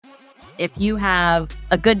If you have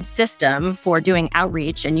a good system for doing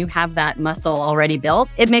outreach and you have that muscle already built,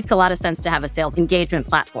 it makes a lot of sense to have a sales engagement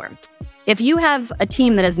platform. If you have a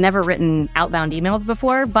team that has never written outbound emails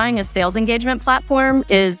before, buying a sales engagement platform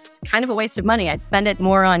is kind of a waste of money. I'd spend it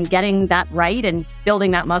more on getting that right and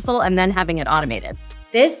building that muscle and then having it automated.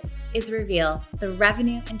 This is Reveal, the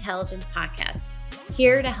Revenue Intelligence Podcast,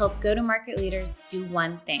 here to help go-to-market leaders do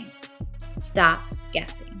one thing: stop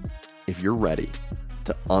guessing. If you're ready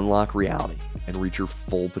to unlock reality and reach your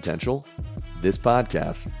full potential, this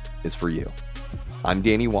podcast is for you. I'm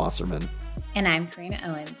Danny Wasserman. And I'm Karina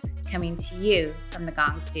Owens, coming to you from the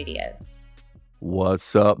Gong Studios.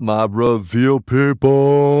 What's up, my Reveal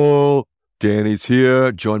people? Danny's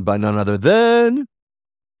here, joined by none other than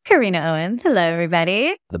Karina Owens. Hello,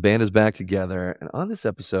 everybody. The band is back together, and on this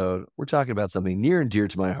episode, we're talking about something near and dear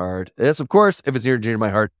to my heart. Yes, of course, if it's near and dear to my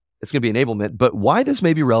heart, it's going to be enablement, but why this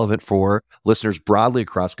may be relevant for listeners broadly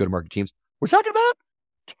across go-to-market teams. We're talking about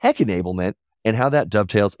tech enablement and how that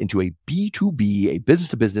dovetails into a B2B, a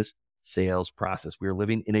business-to-business sales process. We are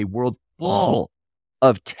living in a world full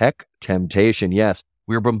of tech temptation. Yes,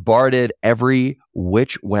 we are bombarded every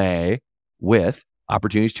which way with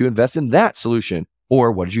opportunities to invest in that solution.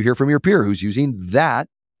 Or what did you hear from your peer who's using that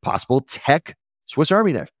possible tech Swiss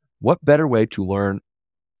Army knife? What better way to learn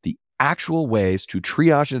the actual ways to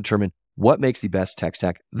triage and determine what makes the best tech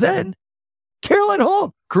stack than Caroline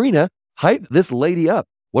Holt? Karina, hype this lady up.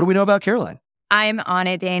 What do we know about Caroline? I'm on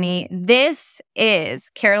it, Danny. This is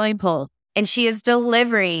Caroline Holt, and she is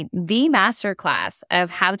delivering the masterclass of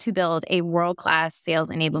how to build a world-class sales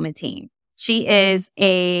enablement team. She is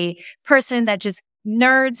a person that just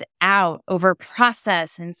nerds out over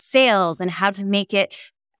process and sales and how to make it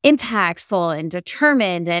impactful and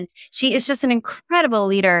determined. And she is just an incredible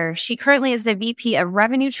leader. She currently is the VP of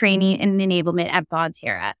Revenue Training and Enablement at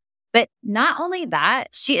Bonterra. But not only that,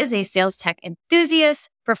 she is a sales tech enthusiast,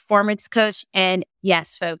 performance coach, and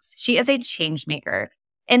yes, folks, she is a change maker.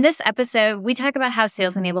 In this episode, we talk about how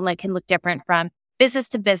sales enablement can look different from business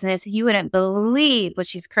to business. You wouldn't believe what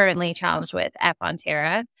she's currently challenged with at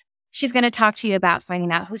Bonterra. She's going to talk to you about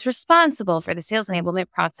finding out who's responsible for the sales enablement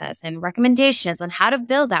process and recommendations on how to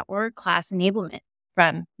build that world-class enablement,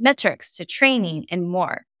 from metrics to training and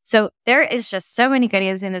more. So there is just so many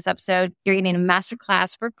goodies in this episode. You're getting a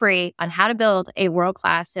masterclass for free on how to build a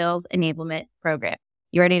world-class sales enablement program.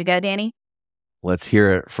 You ready to go, Danny? Let's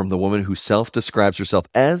hear it from the woman who self-describes herself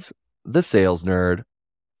as the sales nerd.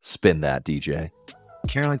 Spin that, DJ.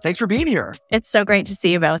 Caroline, thanks for being here. It's so great to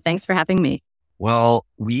see you both. Thanks for having me. Well,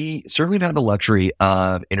 we certainly have had the luxury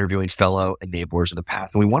of interviewing fellow enablers in the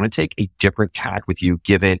past, and we want to take a different tack with you,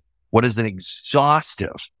 given what is an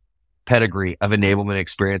exhaustive pedigree of enablement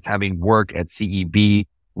experience, having worked at CEB,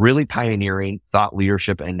 really pioneering thought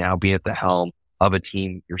leadership, and now being at the helm of a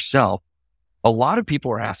team yourself. A lot of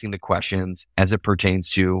people are asking the questions as it pertains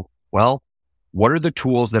to, well, what are the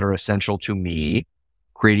tools that are essential to me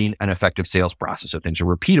creating an effective sales process so things are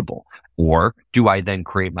repeatable? Or do I then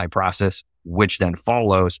create my process, which then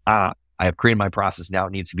follows, I have created my process, now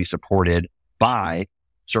it needs to be supported by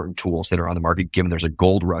certain tools that are on the market, given there's a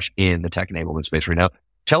gold rush in the tech enablement space right now.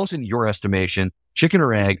 Tell us, in your estimation, chicken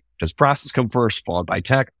or egg, does process come first, followed by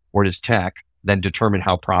tech, or does tech then determine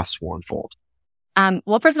how process will unfold?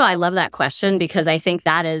 Well, first of all, I love that question because I think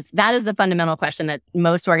that is the fundamental question that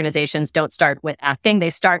most organizations don't start with asking.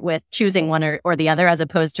 They start with choosing one or the other, as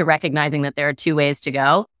opposed to recognizing that there are two ways to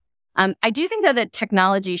go. I do think, though, that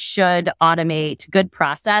technology should automate good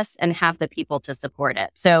process and have the people to support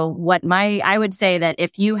it. So I would say that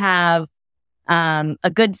if you have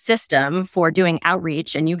a good system for doing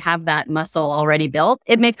outreach and you have that muscle already built,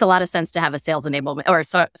 it makes a lot of sense to have a sales enablement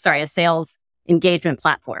a sales engagement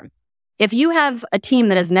platform. If you have a team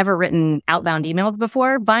that has never written outbound emails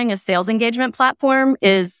before, buying a sales engagement platform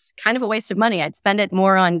is kind of a waste of money. I'd spend it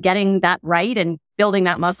more on getting that right and building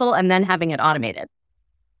that muscle and then having it automated.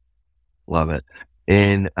 Love it.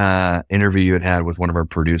 In an interview you had with one of our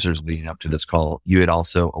producers leading up to this call, you had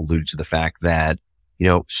also alluded to the fact that,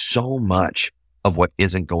 so much of what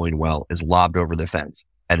isn't going well is lobbed over the fence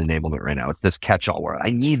at enablement right now. It's this catch-all where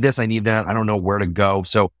I need this, I need that, I don't know where to go.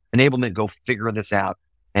 So enablement, go figure this out.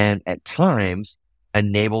 And at times,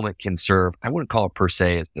 enablement can serve, I wouldn't call it per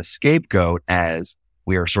se as the scapegoat, as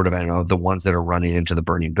we are sort of, the ones that are running into the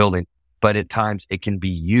burning building. But at times it can be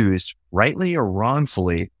used rightly or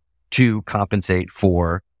wrongfully to compensate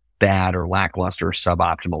for bad or lackluster or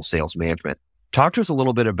suboptimal sales management. Talk to us a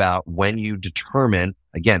little bit about when you determine,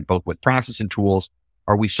 again, both with process and tools,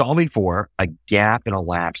 are we solving for a gap and a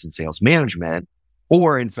lapse in sales management?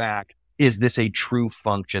 Or in fact, is this a true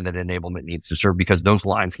function that enablement needs to serve? Because those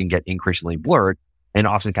lines can get increasingly blurred and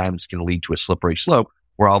oftentimes can lead to a slippery slope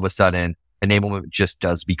where all of a sudden enablement just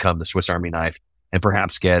does become the Swiss Army knife and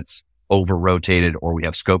perhaps gets over rotated, or we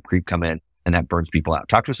have scope creep come in and that burns people out.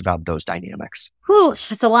 Talk to us about those dynamics. Whew,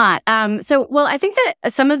 that's a lot. Well, I think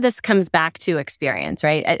that some of this comes back to experience,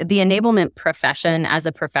 right? The enablement profession as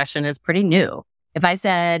a profession is pretty new. If I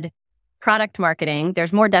said product marketing,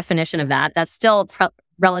 there's more definition of that. That's still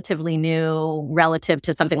relatively new relative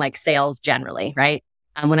to something like sales generally, right?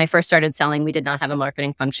 When I first started selling, we did not have a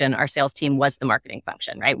marketing function. Our sales team was the marketing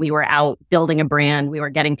function, right? We were out building a brand. We were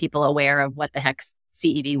getting people aware of what the heck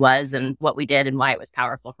CEV was and what we did and why it was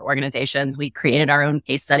powerful for organizations. We created our own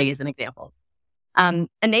case studies and examples.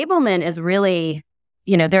 Enablement is really,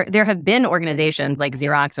 there have been organizations like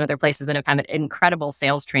Xerox and other places that have had incredible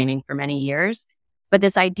sales training for many years. But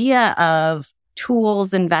this idea of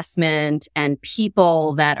tools investment and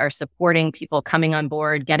people that are supporting people coming on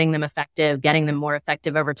board, getting them effective, getting them more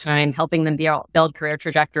effective over time, helping them build career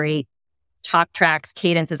trajectory, talk tracks,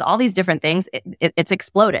 cadences, all these different things, it's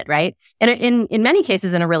exploded, right? And in many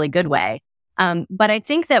cases in a really good way. But I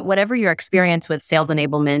think that whatever your experience with sales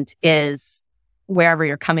enablement is, wherever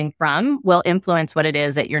you're coming from, will influence what it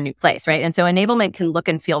is at your new place, right? And so enablement can look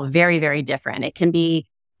and feel very, very different. It can be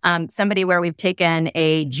somebody where we've taken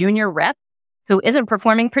a junior rep who isn't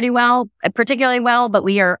performing particularly well, but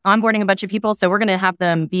we are onboarding a bunch of people. So we're going to have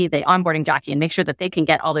them be the onboarding jockey and make sure that they can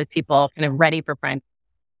get all those people kind of ready for prime.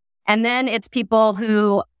 And then it's people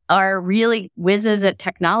who are really whizzes at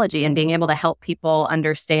technology and being able to help people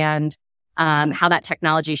understand how that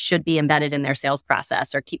technology should be embedded in their sales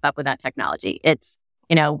process or keep up with that technology. It's,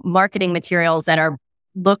 marketing materials that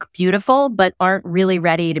look beautiful, but aren't really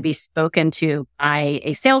ready to be spoken to by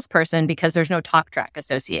a salesperson because there's no talk track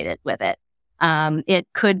associated with it. It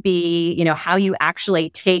could be, how you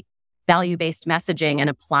actually take value-based messaging and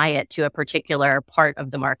apply it to a particular part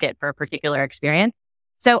of the market for a particular experience.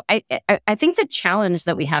 So I think the challenge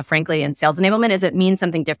that we have, frankly, in sales enablement is it means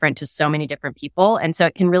something different to so many different people. And so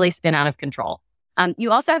it can really spin out of control.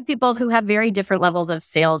 You also have people who have very different levels of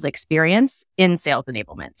sales experience in sales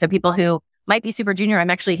enablement. So people who might be super junior.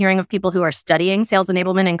 I'm actually hearing of people who are studying sales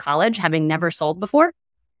enablement in college, having never sold before,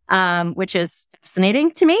 which is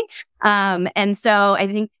fascinating to me. And so I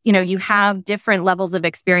think, you have different levels of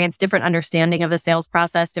experience, different understanding of the sales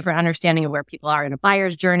process, different understanding of where people are in a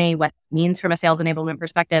buyer's journey, what it means from a sales enablement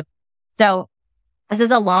perspective. So this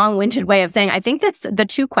is a long-winded way of saying, I think that's the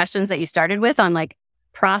two questions that you started with on like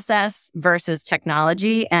process versus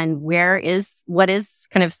technology and what is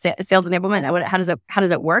kind of sales enablement? How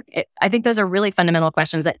does it work? I think those are really fundamental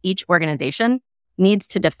questions that each organization needs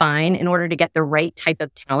to define in order to get the right type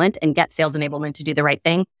of talent and get sales enablement to do the right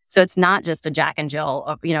thing. So it's not just a Jack and Jill,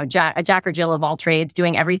 a Jack or Jill of all trades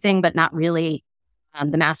doing everything, but not really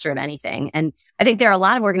the master of anything. And I think there are a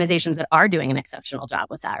lot of organizations that are doing an exceptional job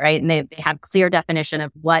with that, right? And they have clear definition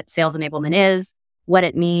of what sales enablement is, what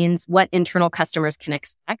it means, what internal customers can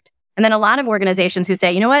expect. And then a lot of organizations who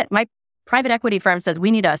say, you know what, my private equity firm says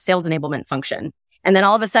we need a sales enablement function. And then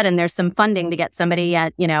all of a sudden there's some funding to get somebody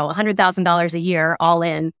at, $100,000 a year all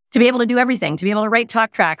in to be able to do everything, to be able to write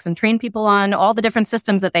talk tracks and train people on all the different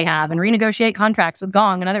systems that they have and renegotiate contracts with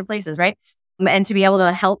Gong and other places, right? And to be able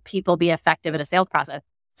to help people be effective at a sales process.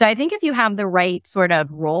 So I think if you have the right sort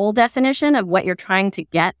of role definition of what you're trying to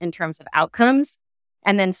get in terms of outcomes,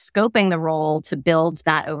 and then scoping the role to build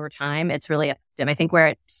that over time, it's really effective. I think where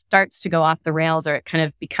it starts to go off the rails or it kind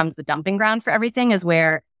of becomes the dumping ground for everything is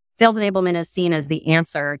where sales enablement is seen as the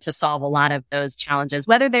answer to solve a lot of those challenges,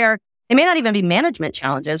 whether they may not even be management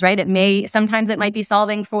challenges, right? Sometimes it might be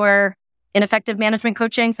solving for ineffective management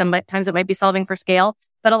coaching. Sometimes it might be solving for scale,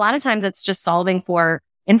 but a lot of times it's just solving for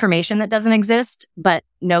information that doesn't exist, but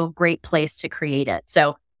no great place to create it.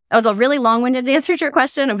 So that was a really long-winded answer to your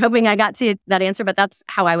question. I'm hoping I got to that answer, but that's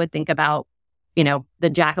how I would think about, the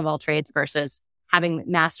jack of all trades versus having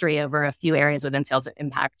mastery over a few areas within sales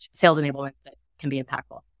enablement that can be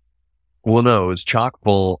impactful. Well, no, it's chock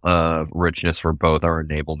full of richness for both our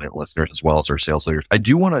enablement listeners as well as our sales leaders. I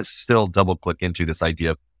do want to still double click into this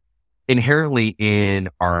idea of inherently in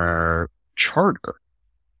our charter,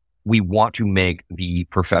 we want to make the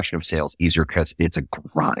profession of sales easier because it's a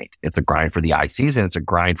grind. It's a grind for the ICs and it's a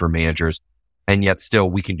grind for managers. And yet still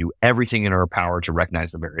we can do everything in our power to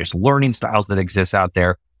recognize the various learning styles that exist out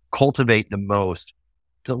there, cultivate the most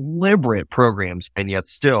deliberate programs. And yet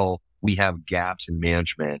still we have gaps in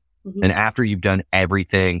management. Mm-hmm. And after you've done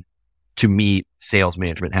everything to meet sales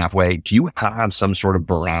management halfway, do you have some sort of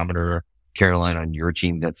barometer, Caroline, on your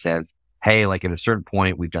team that says, hey, like at a certain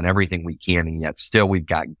point, we've done everything we can, and yet still we've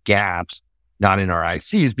got gaps, not in our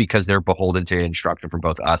ICs because they're beholden to instruction from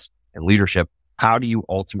both us and leadership. how do you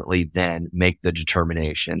ultimately then make the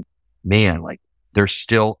determination, man, like there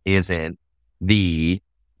still isn't the,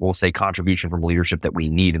 we'll say, contribution from leadership that we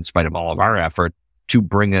need in spite of all of our effort to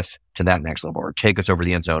bring us to that next level or take us over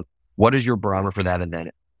the end zone? What is your barometer for that? And then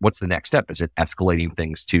what's the next step? Is it escalating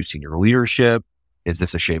things to senior leadership? Is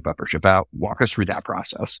this a shape up or shape out? Walk us through that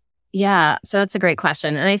process. Yeah, so that's a great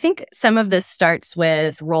question. And I think some of this starts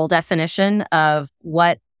with role definition of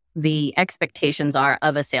what the expectations are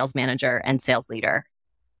of a sales manager and sales leader.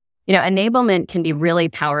 Enablement can be really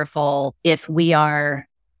powerful if we are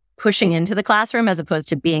pushing into the classroom as opposed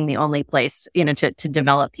to being the only place, to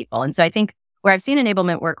develop people. And so I think where I've seen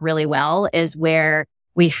enablement work really well is where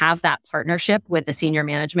we have that partnership with the senior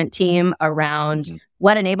management team around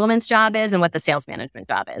what enablement's job is and what the sales management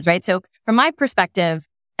job is, right? So from my perspective,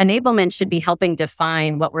 enablement should be helping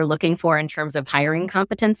define what we're looking for in terms of hiring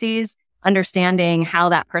competencies, understanding how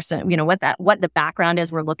that person, what the background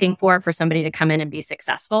is we're looking for somebody to come in and be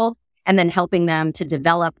successful, and then helping them to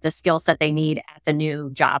develop the skill set they need at the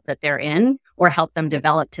new job that they're in, or help them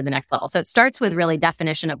develop to the next level. So it starts with really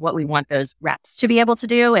definition of what we want those reps to be able to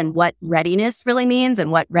do and what readiness really means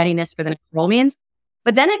and what readiness for the next role means.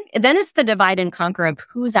 But then it's the divide and conquer of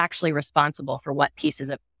who's actually responsible for what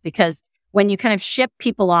pieces of, because when you kind of ship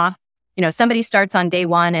people off, somebody starts on day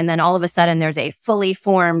one and then all of a sudden there's a fully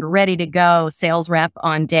formed, ready to go sales rep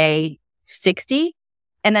on day 60.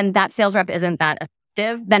 And then that sales rep isn't that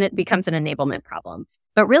effective, then it becomes an enablement problem.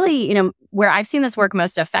 But really, where I've seen this work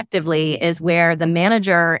most effectively is where the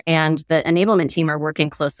manager and the enablement team are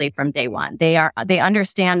working closely from day one. They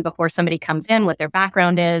understand before somebody comes in what their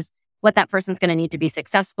background is, what that person's going to need to be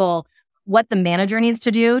successful, what the manager needs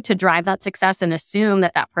to do to drive that success, and assume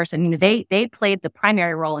that person, they played the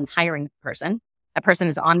primary role in hiring the person. That person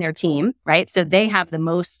is on their team, right? So they have the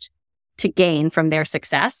most to gain from their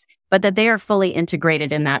success, but that they are fully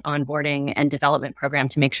integrated in that onboarding and development program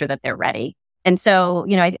to make sure that they're ready. And so,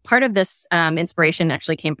 part of this inspiration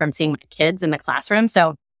actually came from seeing my kids in the classroom.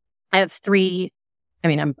 So I have three,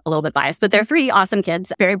 I'm a little bit biased, but they're three awesome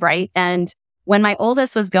kids, very bright. And when my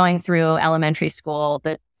oldest was going through elementary school,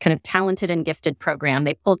 the kind of talented and gifted program,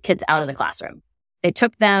 they pulled kids out of the classroom. They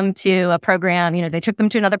took them to a program, they took them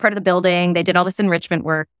to another part of the building. They did all this enrichment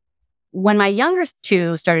work. When my younger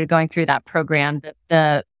two started going through that program,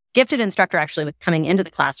 the gifted instructor actually was coming into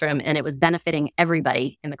the classroom, and it was benefiting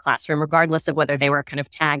everybody in the classroom, regardless of whether they were kind of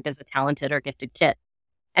tagged as a talented or gifted kid.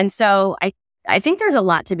 And so I think there's a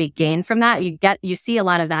lot to be gained from that. You see a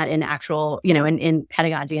lot of that in actual, in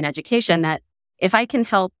pedagogy and education, that if I can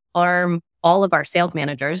help arm all of our sales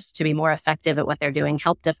managers to be more effective at what they're doing,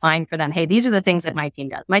 help define for them, hey, these are the things that my team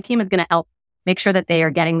does. My team is going to help make sure that they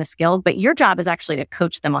are getting the skills, but your job is actually to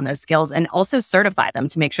coach them on those skills and also certify them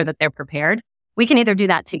to make sure that they're prepared. We can either do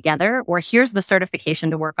that together, or here's the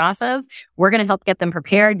certification to work off of. We're going to help get them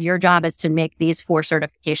prepared. Your job is to make these 4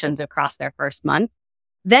 certifications across their first month.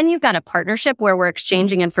 Then you've got a partnership where we're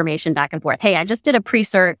exchanging information back and forth. Hey, I just did a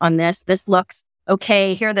pre-cert on this. This looks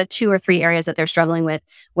okay. Here are the 2 or 3 areas that they're struggling with.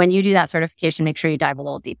 When you do that certification, make sure you dive a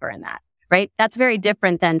little deeper in that, right? That's very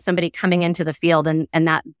different than somebody coming into the field and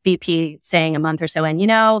that VP saying a month or so in,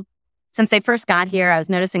 since they first got here, I was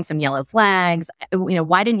noticing some yellow flags.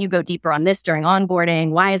 Why didn't you go deeper on this during onboarding?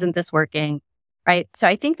 Why isn't this working? Right? So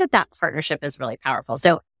I think that partnership is really powerful.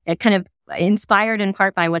 So it kind of inspired in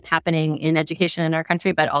part by what's happening in education in our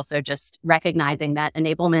country, but also just recognizing that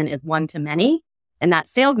enablement is 1 to many. And that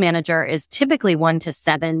sales manager is typically 1 to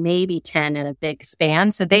 7, maybe 10 in a big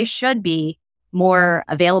span. So they should be more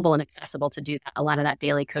available and accessible to do a lot of that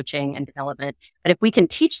daily coaching and development. But if we can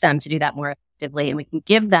teach them to do that more effectively, and we can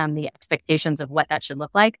give them the expectations of what that should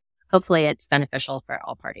look like, hopefully it's beneficial for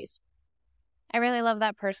all parties. I really love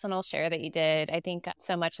that personal share that you did. I think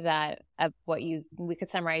so much of that, of what we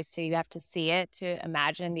could summarize to, you have to see it to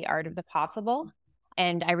imagine the art of the possible.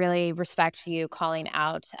 And I really respect you calling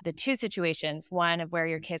out the 2 situations, one of where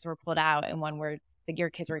your kids were pulled out and one where your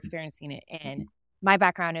kids were experiencing it in. My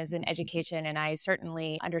background is in education, and I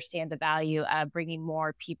certainly understand the value of bringing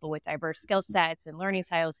more people with diverse skill sets and learning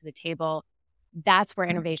styles to the table. That's where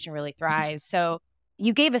innovation really thrives. So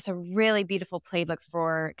you gave us a really beautiful playbook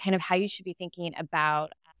for kind of how you should be thinking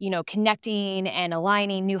about, connecting and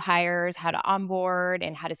aligning new hires, how to onboard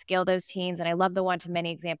and how to scale those teams. And I love the 1 to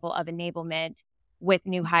many example of enablement with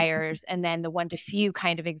new hires, and then the 1 to few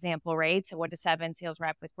kind of example, right? So 1 to 7 sales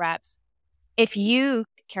rep with reps. If you,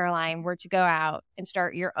 Caroline, were to go out and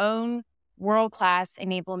start your own world-class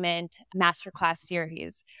enablement masterclass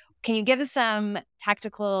series, can you give us some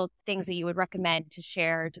tactical things that you would recommend to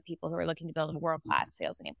share to people who are looking to build a world-class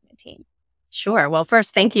sales enablement team? Sure. Well,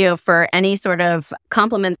 first, thank you for any sort of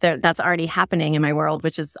compliment that's already happening in my world,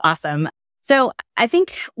 which is awesome. So I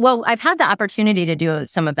think, I've had the opportunity to do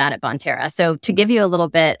some of that at Bonterra. So to give you a little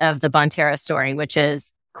bit of the Bonterra story, which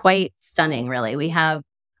is quite stunning, really, we have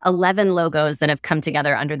 11 logos that have come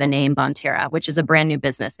together under the name Bonterra, which is a brand new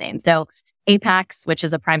business name. So Apex, which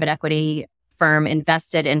is a private equity firm,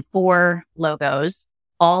 invested in 4 logos,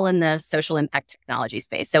 all in the social impact technology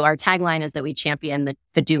space. So our tagline is that we champion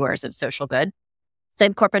the doers of social good. So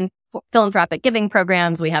corporate philanthropic giving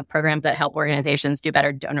programs. We have programs that help organizations do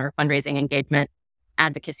better donor fundraising engagement,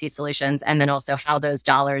 advocacy solutions, and then also how those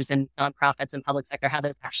dollars in nonprofits and public sector, how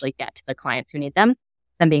those actually get to the clients who need them,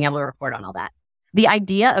 then being able to report on all that. The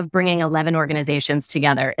idea of bringing 11 organizations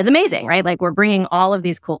together is amazing, right? Like we're bringing all of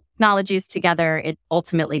these cool technologies together. It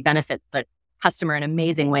ultimately benefits the customer in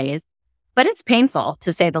amazing ways. But it's painful,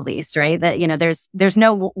 to say the least, right? That, there's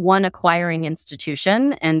no one acquiring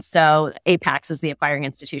institution. And so Apex is the acquiring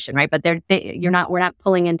institution, right? But we're not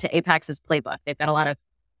pulling into Apex's playbook. They've got a lot of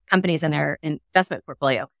companies in their investment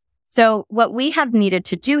portfolio. So what we have needed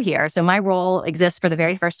to do here, so my role exists for the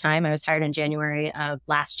very first time. I was hired in January of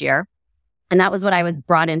last year. And that was what I was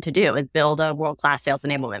brought in to do, is build a world-class sales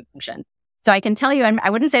enablement function. So I can tell you, I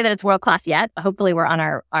wouldn't say that it's world-class yet. Hopefully we're on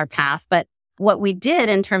our path, but what we did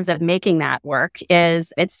in terms of making that work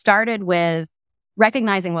is it started with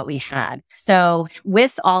recognizing what we had. So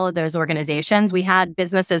with all of those organizations, we had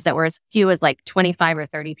businesses that were as few as like 25 or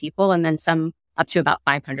 30 people, and then some up to about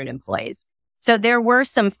 500 employees. So there were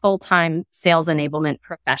some full-time sales enablement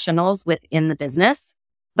professionals within the business,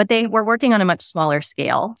 but they were working on a much smaller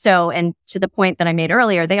scale. So, and to the point that I made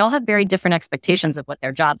earlier, they all have very different expectations of what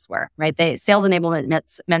their jobs were, right? Sales enablement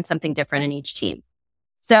meant something different in each team.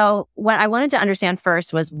 So what I wanted to understand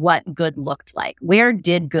first was what good looked like. Where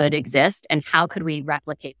did good exist and how could we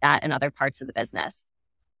replicate that in other parts of the business?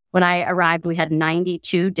 When I arrived, we had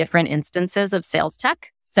 92 different instances of sales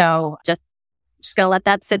tech. So just going to let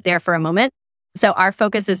that sit there for a moment. So our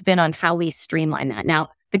focus has been on how we streamline that. Now,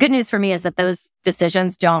 the good news for me is that those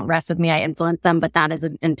decisions don't rest with me. I influence them, but that is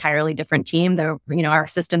an entirely different team. Our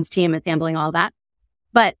systems team is handling all that.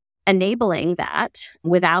 But enabling that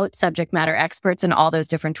without subject matter experts and all those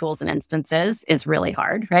different tools and instances is really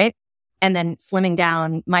hard, right? And then slimming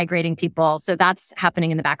down, migrating people. So that's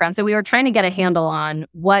happening in the background. So we were trying to get a handle on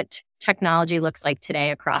what technology looks like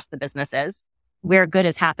today across the businesses, where good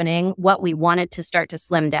is happening, what we wanted to start to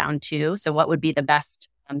slim down to. So what would be the best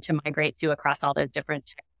to migrate to across all those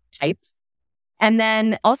different types. And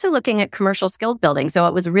then also looking at commercial skills building. So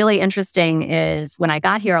what was really interesting is when I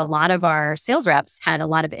got here, a lot of our sales reps had a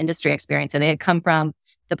lot of industry experience. So they had come from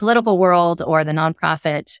the political world or the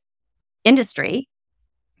nonprofit industry,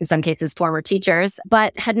 in some cases former teachers,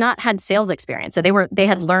 but had not had sales experience. So they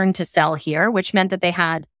had learned to sell here, which meant that they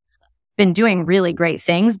had been doing really great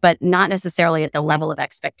things, but not necessarily at the level of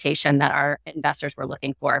expectation that our investors were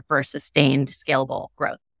looking for sustained, scalable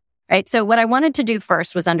growth, right? So what I wanted to do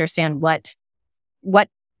first was understand what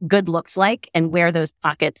good looked like and where those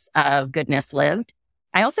pockets of goodness lived.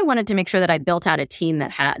 I also wanted to make sure that I built out a team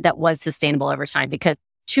that was sustainable over time, because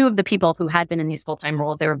 2 of the people who had been in these full-time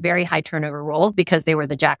roles, they were very high turnover roles because they were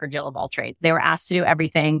the Jack or Jill of all trades. They were asked to do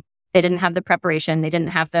everything. They didn't have the preparation. They didn't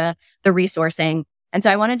have the resourcing. And so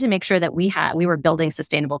I wanted to make sure that we were building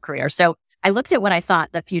sustainable careers. So I looked at what I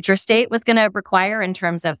thought the future state was going to require in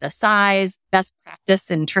terms of the size, best practice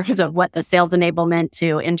in terms of what the sales enablement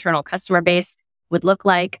to internal customer base would look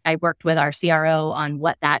like. I worked with our CRO on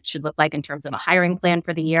what that should look like in terms of a hiring plan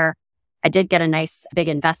for the year. I did get a nice big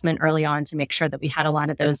investment early on to make sure that we had a lot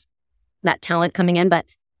of that talent coming in. But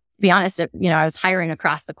to be honest, I was hiring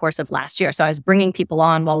across the course of last year. So I was bringing people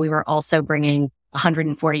on while we were also bringing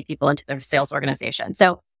 140 people into their sales organization.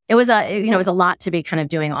 So it was a lot to be kind of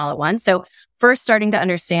doing all at once. So first starting to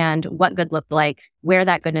understand what good looked like, where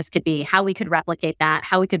that goodness could be, how we could replicate that,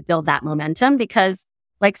 how we could build that momentum, because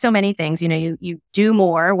like so many things, you do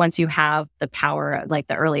more once you have the power, like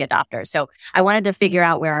the early adopters. So I wanted to figure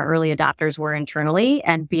out where our early adopters were internally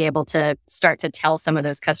and be able to start to tell some of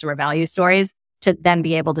those customer value stories to then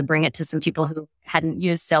be able to bring it to some people who hadn't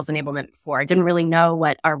used sales enablement before, didn't really know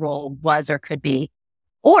what our role was or could be,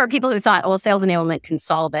 or people who thought, well, sales enablement can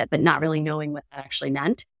solve it, but not really knowing what that actually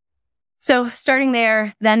meant. So starting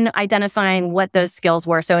there, then identifying what those skills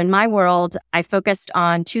were. So in my world, I focused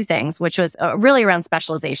on 2 things, which was really around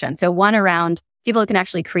specialization. So one around people who can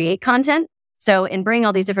actually create content. So in bringing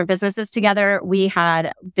all these different businesses together, we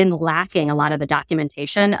had been lacking a lot of the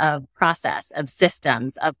documentation of process, of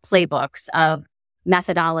systems, of playbooks, of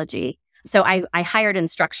methodology. So I hired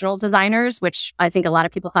instructional designers, which I think a lot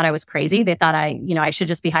of people thought I was crazy. They thought I should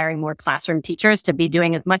just be hiring more classroom teachers to be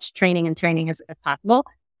doing as much training as possible.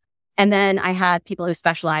 And then I had people who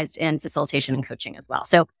specialized in facilitation and coaching as well.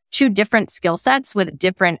 So two different skill sets with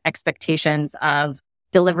different expectations of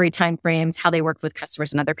delivery timeframes, how they worked with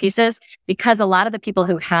customers and other pieces, because a lot of the people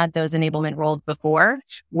who had those enablement roles before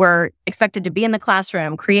were expected to be in the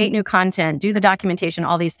classroom, create new content, do the documentation,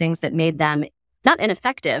 all these things that made them not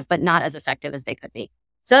ineffective, but not as effective as they could be.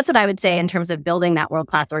 So that's what I would say in terms of building that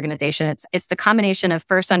world-class organization. It's the combination of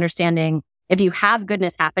first understanding if you have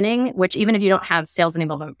goodness happening, which even if you don't have sales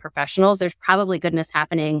enablement professionals, there's probably goodness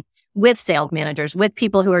happening with sales managers, with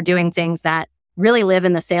people who are doing things that really live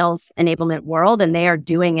in the sales enablement world, and they are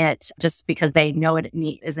doing it just because they know it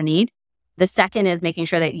is a need. The second is making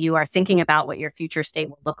sure that you are thinking about what your future state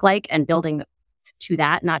will look like and building to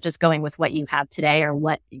that, not just going with what you have today or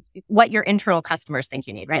what your internal customers think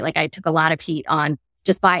you need, right? Like I took a lot of heat on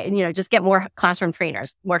just get more classroom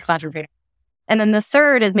trainers. And then the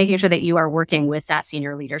third is making sure that you are working with that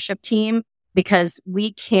senior leadership team, because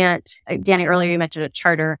we can't, Danny, earlier you mentioned a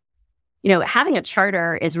charter. Having a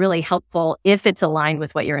charter is really helpful if it's aligned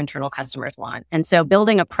with what your internal customers want. And so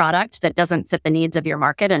building a product that doesn't fit the needs of your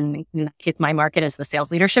market, and in that case, my market is the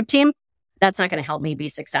sales leadership team, that's not going to help me be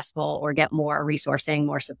successful or get more resourcing,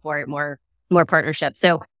 more support, more partnership.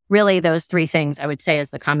 So really those three things I would say is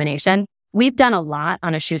the combination. We've done a lot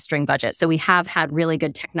on a shoestring budget. So we have had really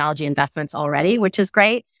good technology investments already, which is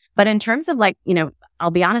great. But in terms of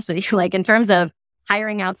I'll be honest with you, in terms of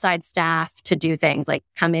hiring outside staff to do things like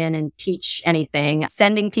come in and teach anything,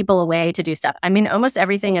 sending people away to do stuff. I mean, almost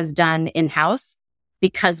everything is done in-house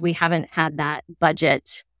because we haven't had that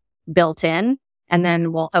budget built in. And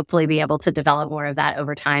then we'll hopefully be able to develop more of that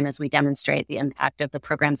over time as we demonstrate the impact of the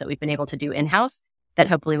programs that we've been able to do in-house, that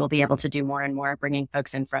hopefully we'll be able to do more and more, bringing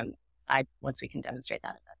folks in from once we can demonstrate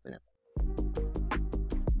that.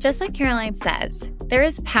 Just like Caroline says, there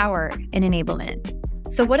is power in enablement.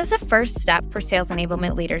 So what is the first step for sales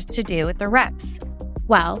enablement leaders to do with their reps?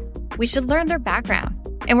 Well, we should learn their background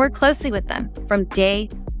and work closely with them from day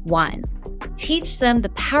one. Teach them the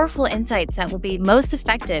powerful insights that will be most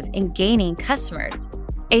effective in gaining customers.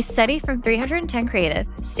 A study from 310 Creative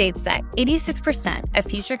states that 86% of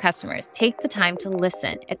future customers take the time to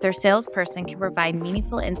listen if their salesperson can provide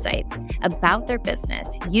meaningful insights about their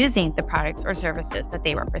business using the products or services that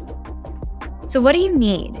they represent. So what do you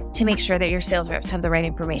need to make sure that your sales reps have the right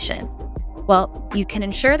information? Well, you can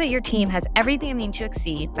ensure that your team has everything they need to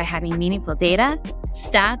exceed by having meaningful data,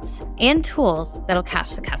 stats, and tools that'll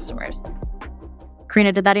catch the customers.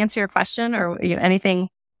 Karina, did that answer your question or anything?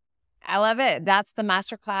 I love it. That's the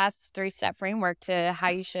masterclass 3-step framework to how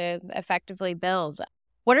you should effectively build.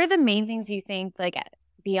 What are the main things you think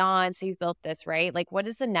beyond, so you've built this, right? What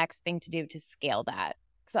is the next thing to do to scale that?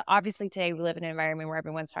 So obviously today we live in an environment where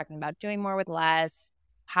everyone's talking about doing more with less.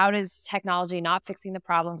 How does technology not fixing the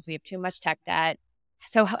problems? We have too much tech debt.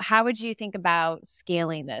 So how would you think about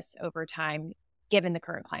scaling this over time, given the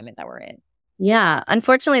current climate that we're in? Yeah,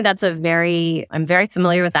 unfortunately, I'm very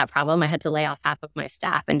familiar with that problem. I had to lay off half of my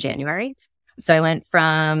staff in January. So I went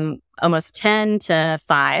from almost 10 to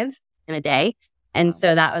 5 in a day. And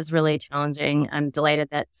so that was really challenging. I'm delighted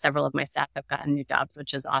that several of my staff have gotten new jobs,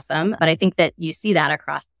 which is awesome. But I think that you see that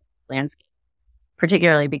across the landscape,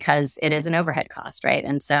 particularly because it is an overhead cost, right?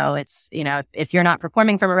 And so it's, if you're not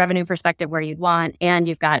performing from a revenue perspective where you'd want, and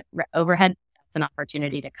you've got overhead, that's an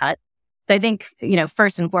opportunity to cut. So I think,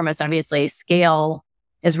 first and foremost, obviously, scale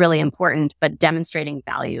is really important, but demonstrating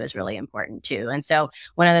value is really important too. And so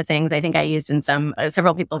one of the things I think I used in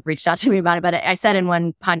several people have reached out to me about it, but I said in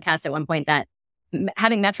one podcast at one point that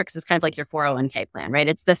having metrics is kind of like your 401k plan, right?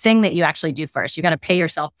 It's the thing that you actually do first. You got to pay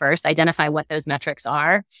yourself first, identify what those metrics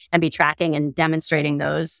are, and be tracking and demonstrating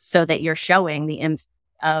those so that you're showing the impact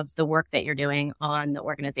of the work that you're doing on the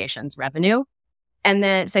organization's revenue. And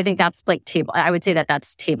then, so I think that's I would say that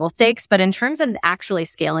that's table stakes. But in terms of actually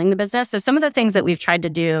scaling the business, so some of the things that we've tried to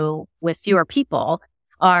do with fewer people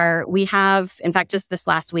are, we have, in fact, just this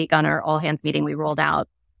last week on our all hands meeting, we rolled out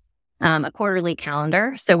a quarterly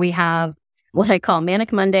calendar. So we have what I call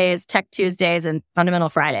Manic Mondays, Tech Tuesdays, and Fundamental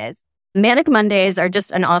Fridays. Manic Mondays are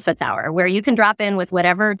just an office hour where you can drop in with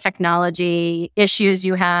whatever technology issues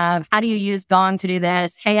you have. How do you use Gong to do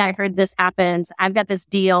this? Hey, I heard this happens. I've got this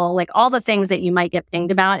deal, all the things that you might get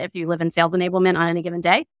pinged about if you live in sales enablement on any given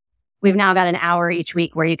day. We've now got an hour each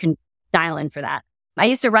week where you can dial in for that. I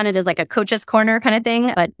used to run it as a coach's corner kind of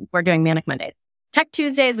thing, but we're doing Manic Mondays. Tech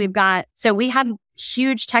Tuesdays, we have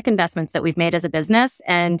huge tech investments that we've made as a business.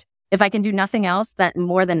 And if I can do nothing else, that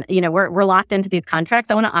more than, we're locked into these contracts.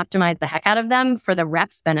 I want to optimize the heck out of them for the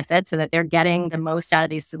reps' benefit so that they're getting the most out of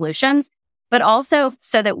these solutions, but also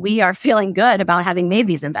so that we are feeling good about having made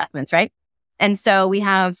these investments, right? And so we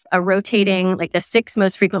have a rotating, the 6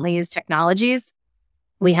 most frequently used technologies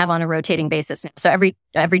we have on a rotating basis now. So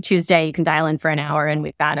every Tuesday you can dial in for an hour and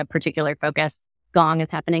we've got a particular focus. Gong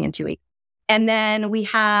is happening in 2 weeks. And then we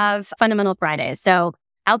have Fundamental Fridays. So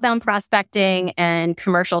outbound prospecting and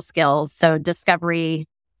commercial skills. So discovery,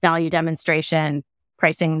 value demonstration,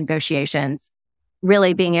 pricing negotiations,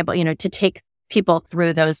 really being able, to take people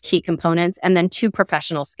through those key components, and then 2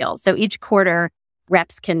 professional skills. So each quarter,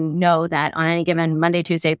 reps can know that on any given Monday,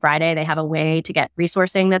 Tuesday, Friday, they have a way to get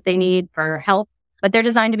resourcing that they need for help, but they're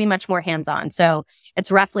designed to be much more hands-on. So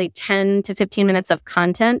it's roughly 10 to 15 minutes of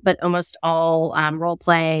content, but almost all role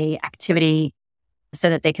play activity so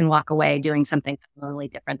that they can walk away doing something totally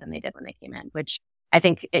different than they did when they came in, which I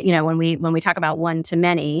think, when we talk about one to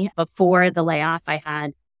many, before the layoff, I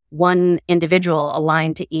had one individual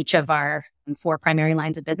aligned to each of our 4 primary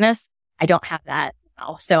lines of business. I don't have that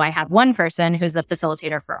now. So I have one person who's the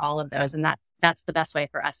facilitator for all of those. And that's the best way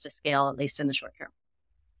for us to scale, at least in the short term.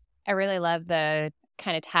 I really love the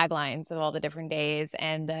kind of taglines of all the different days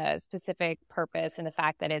and the specific purpose and the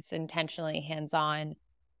fact that it's intentionally hands-on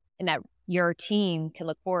and that your team can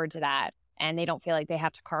look forward to that. And they don't feel like they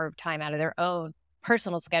have to carve time out of their own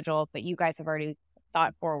personal schedule, but you guys have already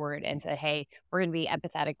thought forward and said, hey, we're going to be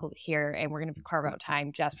empathetic here and we're going to carve out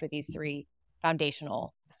time just for these 3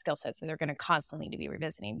 foundational skill sets that they're going to constantly need to be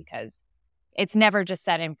revisiting, because it's never just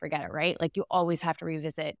set and forget it, right? Like you always have to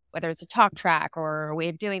revisit, whether it's a talk track or a way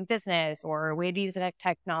of doing business or a way to use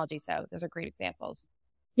technology. So those are great examples.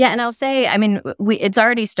 Yeah. And I'll say, it's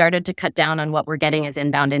already started to cut down on what we're getting as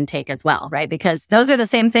inbound intake as well, right? Because those are the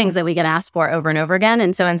same things that we get asked for over and over again.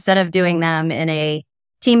 And so instead of doing them in a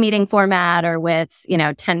team meeting format or with,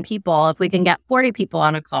 10 people, if we can get 40 people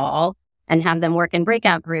on a call and have them work in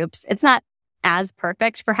breakout groups, it's not as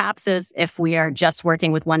perfect perhaps as if we are just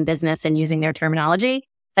working with one business and using their terminology,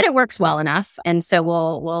 but it works well enough. And so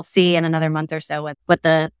we'll see in another month or so what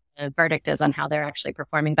the verdict is on how they're actually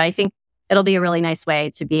performing. But I think it'll be a really nice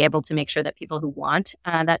way to be able to make sure that people who want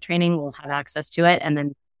that training will have access to it. And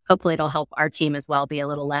then hopefully it'll help our team as well be a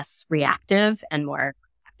little less reactive and more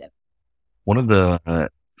active. One of the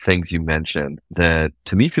things you mentioned that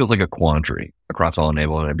to me feels like a quandary across all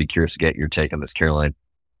enablement, I'd be curious to get your take on this, Caroline.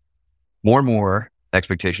 More and more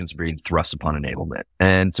expectations are being thrust upon enablement,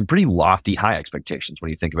 and some pretty lofty, high expectations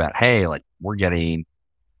when you think about, hey, like we're getting,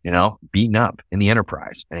 beaten up in the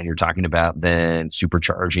enterprise. And you're talking about then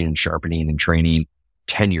supercharging and sharpening and training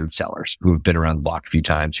tenured sellers who have been around the block a few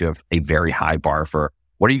times, who have a very high bar for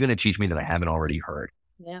what are you going to teach me that I haven't already heard?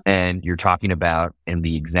 Yeah. And you're talking about in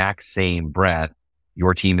the exact same breath,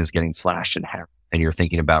 your team is getting slashed in half. And you're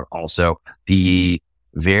thinking about also the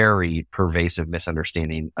very pervasive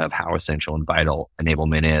misunderstanding of how essential and vital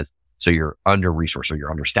enablement is. So you're under-resourced or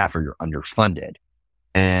you're understaffed or you're underfunded.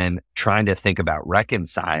 And trying to think about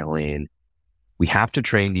reconciling, we have to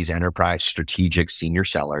train these enterprise strategic senior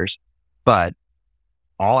sellers, but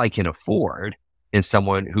all I can afford is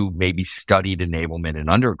someone who maybe studied enablement in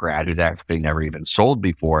undergrad, who's actually never even sold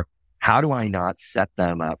before. How do I not set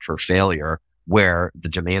them up for failure where the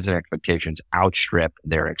demands and expectations outstrip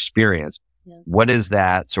their experience? Yeah. What is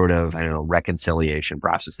that sort of, reconciliation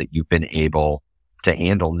process that you've been able to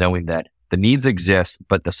handle, knowing that the needs exist,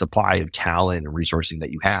 but the supply of talent and resourcing that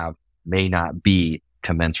you have may not be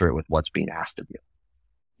commensurate with what's being asked of you?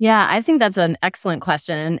 Yeah, I think that's an excellent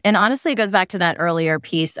question. And honestly, it goes back to that earlier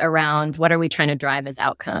piece around what are we trying to drive as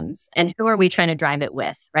outcomes and who are we trying to drive it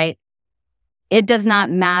with, right? It does not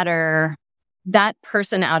matter. That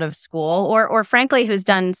person out of school or frankly, who's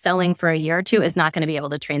done selling for a year or 2 is not going to be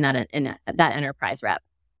able to train that in that enterprise rep.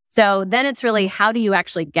 So then it's really, how do you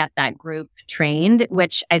actually get that group trained,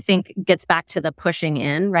 which I think gets back to the pushing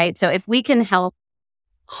in, right? So if we can help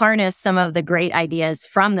harness some of the great ideas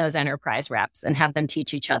from those enterprise reps and have them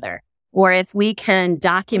teach each other, or if we can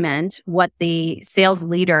document what the sales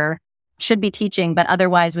leader should be teaching, but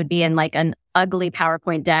otherwise would be in like an ugly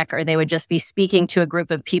PowerPoint deck, or they would just be speaking to a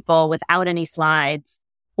group of people without any slides,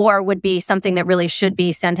 or would be something that really should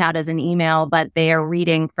be sent out as an email, but they are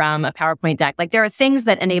reading from a PowerPoint deck. Like there are things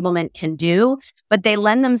that enablement can do, but they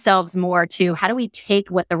lend themselves more to how do we take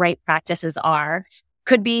what the right practices are?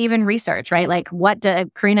 Could be even research, right? Like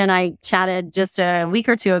Karina and I chatted just a week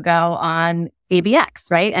or 2 ago on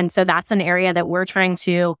ABX, right? And so that's an area that we're trying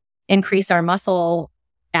to increase our muscle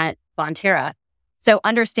at Bonterra. So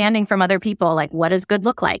understanding from other people, like what does good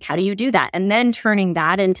look like? How do you do that? And then turning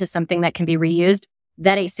that into something that can be reused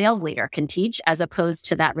that a sales leader can teach, as opposed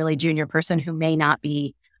to that really junior person who may not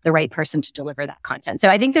be the right person to deliver that content. So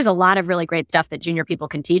I think there's a lot of really great stuff that junior people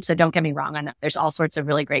can teach. So don't get me wrong on that. There's all sorts of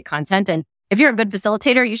really great content. And if you're a good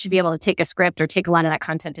facilitator, you should be able to take a script or take a lot of that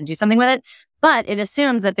content and do something with it. But it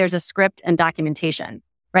assumes that there's a script and documentation.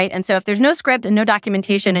 right? And so if there's no script and no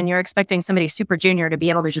documentation and you're expecting somebody super junior to be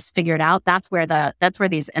able to just figure it out, that's where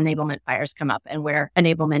these enablement fires come up and where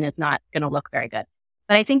enablement is not going to look very good.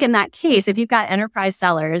 But I think in that case, if you've got enterprise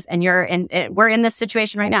sellers and we're in this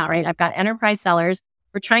situation right now, right? I've got enterprise sellers.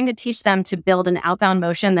 We're trying to teach them to build an outbound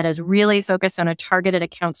motion that is really focused on a targeted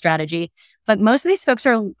account strategy. But most of these folks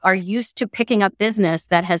are used to picking up business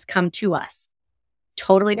that has come to us.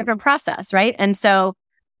 Totally different process, right? And so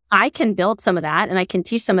I can build some of that and I can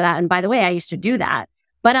teach some of that. And by the way, I used to do that,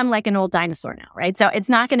 but I'm like an old dinosaur now, right? So it's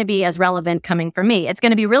not going to be as relevant coming from me. It's going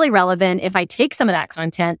to be really relevant if I take some of that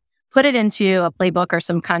content, put it into a playbook or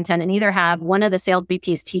some content and either have one of the sales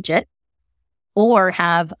VPs teach it or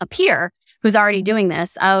have a peer who's already doing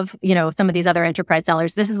this of, some of these other enterprise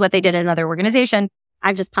sellers. This is what they did in another organization.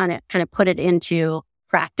 I've just kind of put it into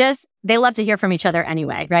practice. They love to hear from each other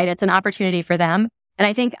anyway, right? It's an opportunity for them. And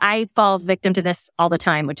I think I fall victim to this all the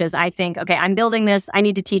time, which is I think, okay, I'm building this. I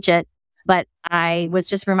need to teach it. But I was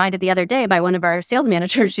just reminded the other day by one of our sales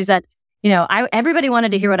managers. She said, everybody wanted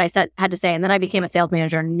to hear what I had to say. And then I became a sales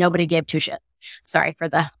manager and nobody gave two shit. Sorry for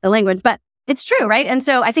the language, but it's true, right? And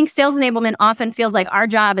so I think sales enablement often feels like our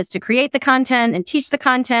job is to create the content and teach the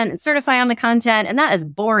content and certify on the content. And that is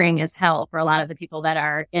boring as hell for a lot of the people that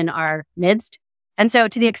are in our midst. And so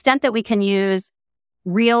to the extent that we can use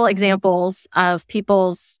real examples of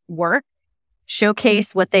people's work,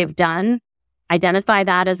 showcase what they've done, identify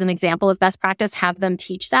that as an example of best practice, have them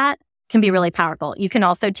teach that, can be really powerful. You can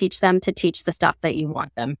also teach them to teach the stuff that you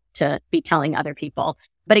want them to be telling other people.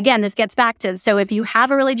 But again, this gets back to, so if you have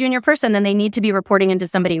a really junior person, then they need to be reporting into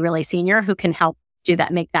somebody really senior who can help do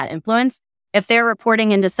that, make that influence. If they're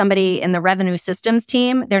reporting into somebody in the revenue systems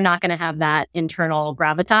team, they're not going to have that internal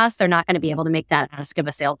gravitas. They're not going to be able to make that ask of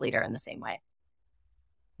a sales leader in the same way.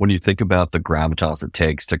 When you think about the gravitas it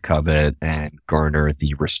takes to covet and garner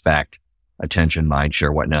the respect, attention, mind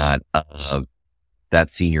share, whatnot of that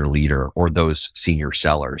senior leader or those senior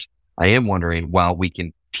sellers, I am wondering, while we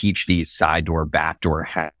can teach these side door, back door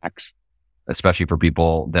hacks, especially for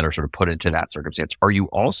people that are sort of put into that circumstance, are you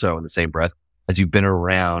also in the same breath, as you've been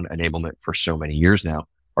around enablement for so many years now,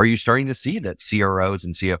 are you starting to see that CROs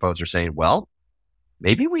and CFOs are saying, well,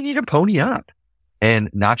 maybe we need to pony up?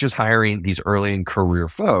 And not just hiring these early in career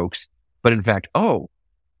folks, but in fact,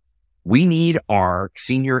 we need our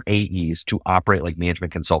senior AEs to operate like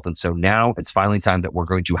management consultants. So now it's finally time that we're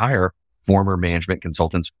going to hire former management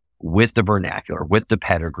consultants with the vernacular, with the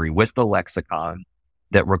pedigree, with the lexicon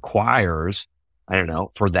that requires,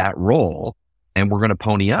 for that role. And we're going to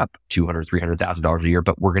pony up $200,000, $300,000 a year,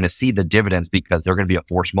 but we're going to see the dividends because they're going to be a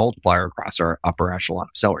force multiplier across our upper echelon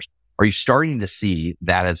of sellers. Are you starting to see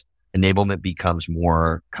that as enablement becomes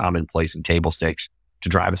more commonplace and table stakes to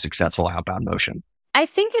drive a successful outbound motion? I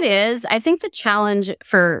think it is. I think the challenge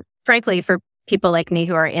for people like me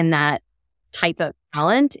who are in that type of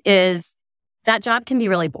talent is that job can be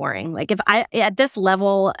really boring. Like if I, at this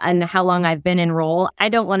level and how long I've been in role, I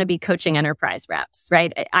don't want to be coaching enterprise reps,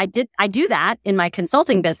 right? I do that in my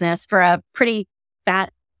consulting business for a pretty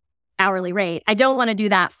fat hourly rate. I don't want to do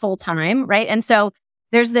that full time, right? And so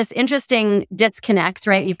there's this interesting disconnect,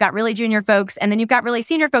 right? You've got really junior folks and then you've got really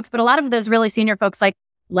senior folks, but a lot of those really senior folks like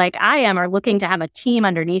I am are looking to have a team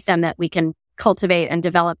underneath them that we can cultivate and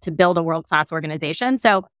develop to build a world-class organization.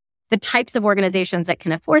 So the types of organizations that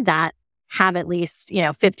can afford that have at least,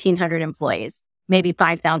 1,500 employees, maybe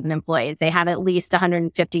 5,000 employees. They have at least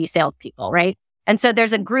 150 salespeople, right? And so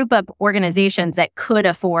there's a group of organizations that could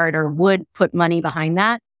afford or would put money behind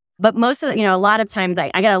that. But most of a lot of times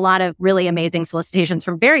I get a lot of really amazing solicitations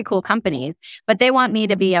from very cool companies, but they want me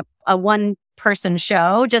to be a one-person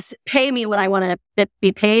show, just pay me what I want to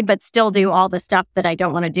be paid, but still do all the stuff that I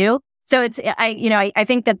don't want to do. So I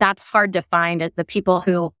think that's hard to find as the people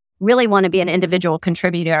who really want to be an individual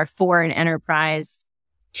contributor for an enterprise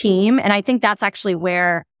team. And I think that's actually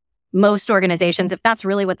where most organizations, if that's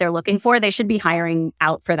really what they're looking for, they should be hiring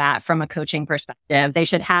out for that from a coaching perspective. They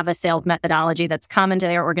should have a sales methodology that's common to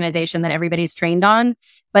their organization that everybody's trained on,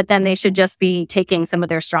 but then they should just be taking some of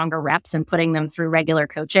their stronger reps and putting them through regular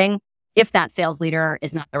coaching if that sales leader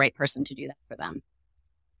is not the right person to do that for them.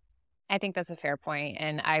 I think that's a fair point,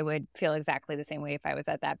 and I would feel exactly the same way if I was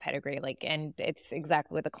at that pedigree. And it's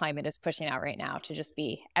exactly what the climate is pushing out right now, to just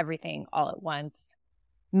be everything all at once.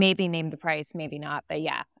 Maybe name the price, maybe not, but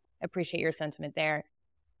yeah, appreciate your sentiment there.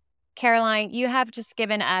 Caroline, you have just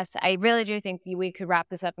given us, I really do think we could wrap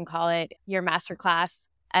this up and call it your masterclass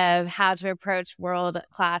of how to approach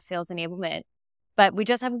world-class sales enablement. But we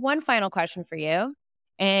just have one final question for you,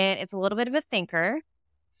 and it's a little bit of a thinker.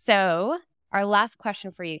 So our last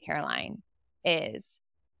question for you, Caroline, is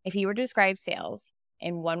if you were to describe sales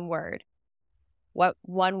in one word, what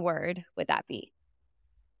one word would that be?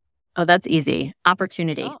 Oh, that's easy.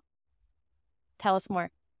 Opportunity. Oh. Tell us more.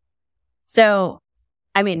 So,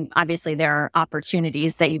 I mean, obviously there are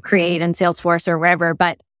opportunities that you create in Salesforce or wherever,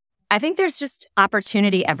 but I think there's just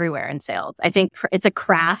opportunity everywhere in sales. I think it's a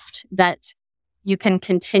craft that you can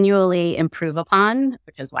continually improve upon,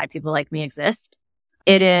 which is why people like me exist.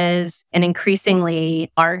 It is an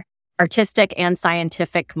increasingly artistic and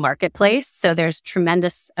scientific marketplace. So there's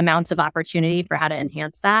tremendous amounts of opportunity for how to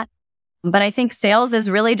enhance that. But I think sales is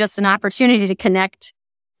really just an opportunity to connect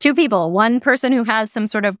two people, one person who has some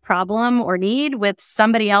sort of problem or need with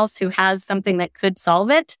somebody else who has something that could solve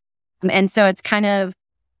it. And so it's kind of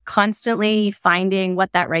constantly finding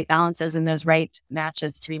what that right balance is and those right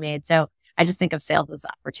matches to be made. So I just think of sales as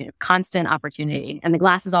opportunity, constant opportunity, and the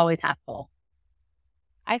glass is always half full.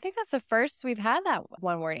 I think that's the first we've had that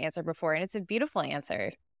one word answer before, and it's a beautiful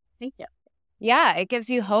answer. Thank you. Yeah, it gives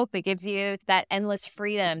you hope. It gives you that endless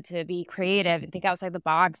freedom to be creative and think outside the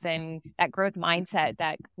box, and that growth mindset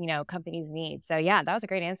that, companies need. So yeah, that was a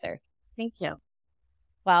great answer. Thank you.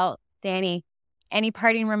 Well, Danny, any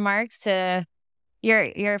parting remarks to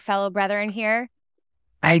your fellow brethren here?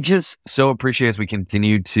 I just so appreciate as we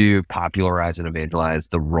continue to popularize and evangelize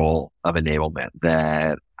the role of enablement,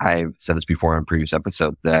 that I've said this before on previous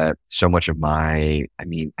episodes, that so much of I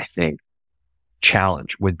think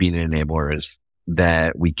challenge with being an enabler is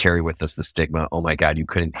that we carry with us the stigma, oh my God, you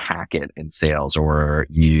couldn't hack it in sales, or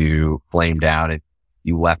you flamed out and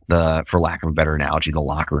you left for lack of a better analogy, the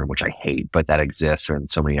locker room, which I hate, but that exists, and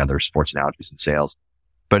so many other sports analogies in sales.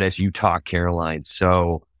 But as you talk, Caroline,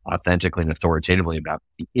 so authentically and authoritatively about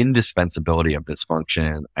the indispensability of this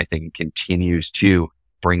function, I think it continues to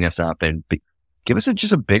bring us up and give us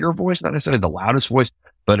just a bigger voice, not necessarily the loudest voice,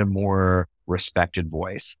 but a more respected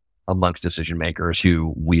voice amongst decision makers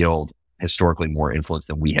who wield historically more influence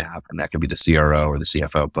than we have. And that could be the CRO or the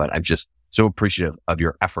CFO. But I'm just so appreciative of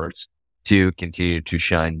your efforts to continue to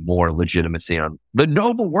shine more legitimacy on the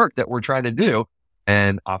noble work that we're trying to do,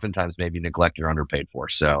 and oftentimes maybe neglected or underpaid for.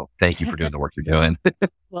 So thank you for doing the work you're doing.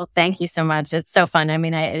 Well, thank you so much. It's so fun. I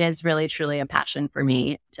mean, it is really, truly a passion for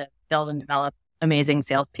me to build and develop amazing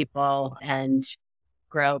salespeople and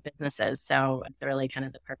grow businesses. So it's really kind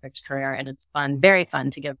of the perfect career, and it's fun, very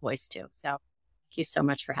fun to give voice to. So thank you so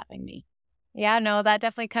much for having me. Yeah, no, that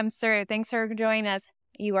definitely comes through. Thanks for joining us.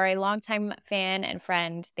 You are a longtime fan and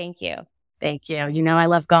friend. Thank you. Thank you. I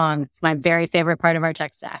love Gong. It's my very favorite part of our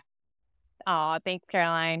tech stack. Oh, thanks,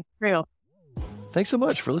 Caroline. Real. Thanks so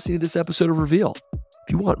much for listening to this episode of Reveal. If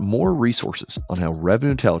you want more resources on how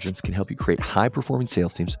revenue intelligence can help you create high-performing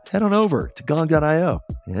sales teams, head on over to gong.io.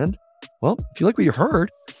 And, well, if you like what you heard,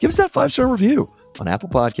 give us that 5-star review on Apple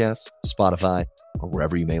Podcasts, Spotify, or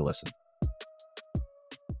wherever you may listen.